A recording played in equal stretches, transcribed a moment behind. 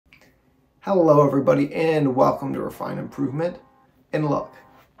Hello everybody and welcome to Refined Improvement. And look,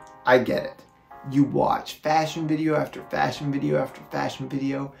 I get it. You watch fashion video after fashion video after fashion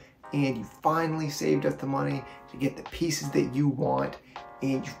video and you finally saved up the money to get the pieces that you want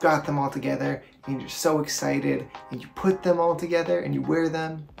and you've got them all together and you're so excited and you put them all together and you wear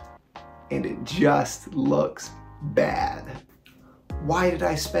them and it just looks bad. Why did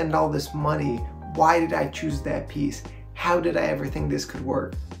I spend all this money? Why did I choose that piece? How did I ever think this could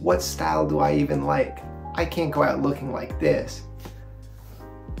work? What style do I even like? I can't go out looking like this.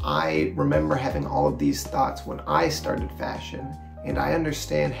 I remember having all of these thoughts when I started fashion, and I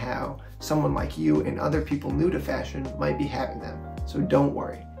understand how someone like you and other people new to fashion might be having them. So don't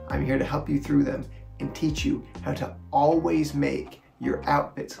worry, I'm here to help you through them and teach you how to always make your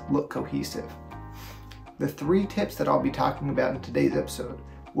outfits look cohesive. The 3 tips that I'll be talking about in today's episode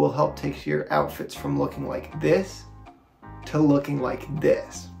will help take your outfits from looking like this to looking like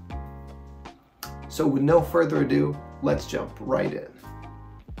this. So with no further ado, let's jump right in.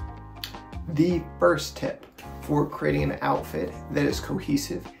 The first tip for creating an outfit that is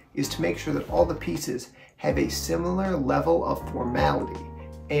cohesive is to make sure that all the pieces have a similar level of formality.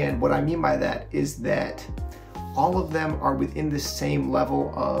 And what I mean by that is that all of them are within the same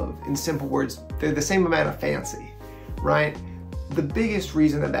level of, in simple words, they're the same amount of fancy, right? The biggest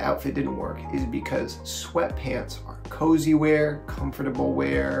reason that the outfit didn't work is because sweatpants are cozy wear, comfortable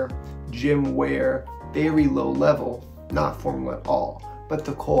wear, gym wear, very low level, not formal at all. But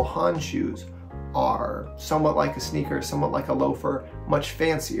the Cole Haan shoes are somewhat like a sneaker, somewhat like a loafer, much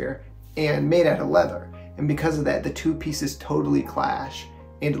fancier, and made out of leather. And because of that, the 2 pieces totally clash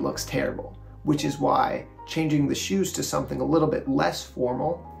and it looks terrible, which is why changing the shoes to something a little bit less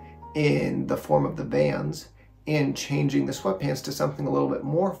formal in the form of the Vans and changing the sweatpants to something a little bit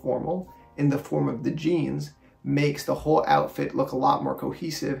more formal in the form of the jeans makes the whole outfit look a lot more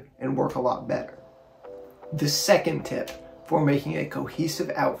cohesive and work a lot better. The second tip for making a cohesive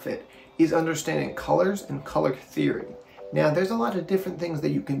outfit is understanding colors and color theory. Now, there's a lot of different things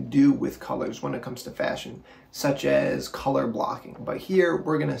that you can do with colors when it comes to fashion, such as color blocking, but here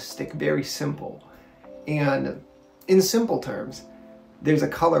we're gonna stick very simple. And in simple terms, there's a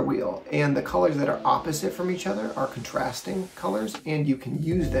color wheel, and the colors that are opposite from each other are contrasting colors, and you can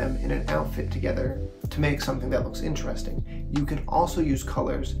use them in an outfit together to make something that looks interesting. You can also use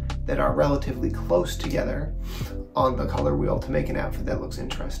colors that are relatively close together on the color wheel to make an outfit that looks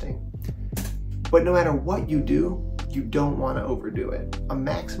interesting. But no matter what you do, you don't want to overdo it. A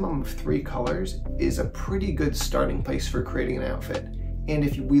maximum of 3 colors is a pretty good starting place for creating an outfit. And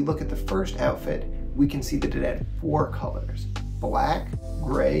if we look at the first outfit, we can see that it had 4 colors. Black,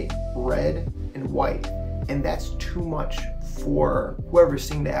 gray, red, and white. And that's too much for whoever's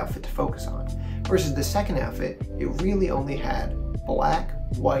seeing the outfit to focus on. Versus the second outfit, it really only had black,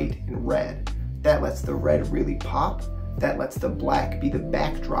 white, and red. That lets the red really pop. That lets the black be the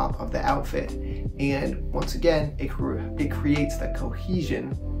backdrop of the outfit. And once again, it creates the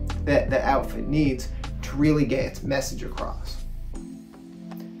cohesion that the outfit needs to really get its message across.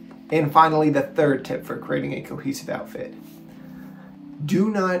 And finally, the third tip for creating a cohesive outfit.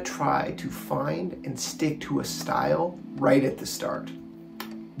 Do not try to find and stick to a style right at the start.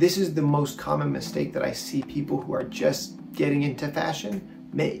 This is the most common mistake that I see people who are just getting into fashion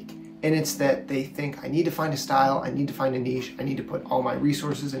make. And it's that they think, I need to find a style, I need to find a niche, I need to put all my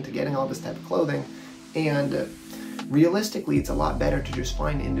resources into getting all this type of clothing. And realistically, it's a lot better to just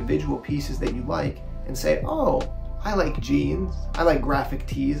find individual pieces that you like and say, oh, I like jeans, I like graphic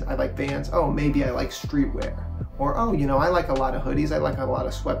tees, I like Vans, oh, maybe I like streetwear. Or, oh, you know, I like a lot of hoodies, I like a lot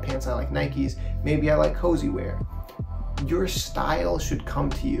of sweatpants, I like Nikes, maybe I like cozy wear. Your style should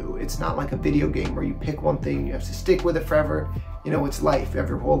come to you. It's not like a video game where you pick one thing, you have to stick with it forever. You know, it's life, you have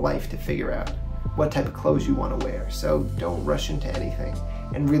your whole life to figure out what type of clothes you want to wear. So don't rush into anything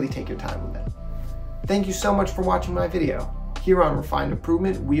and really take your time with it. Thank you so much for watching my video. Here on Refined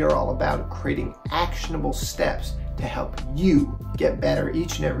Improvement, we are all about creating actionable steps to help you get better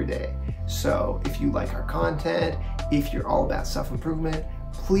each and every day. So if you like our content, if you're all about self-improvement,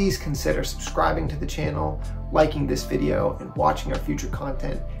 please consider subscribing to the channel, liking this video, and watching our future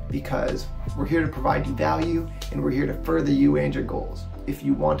content because we're here to provide you value and we're here to further you and your goals. If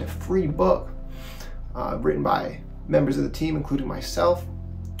you want a free book written by members of the team, including myself,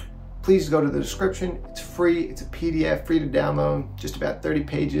 please go to the description. It's free, it's a PDF, free to download, just about 30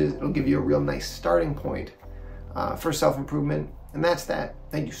 pages. It'll give you a real nice starting point for self-improvement. And that's that.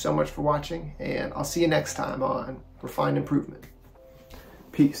 Thank you so much for watching, and I'll see you next time on Refined Improvement.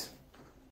 Peace.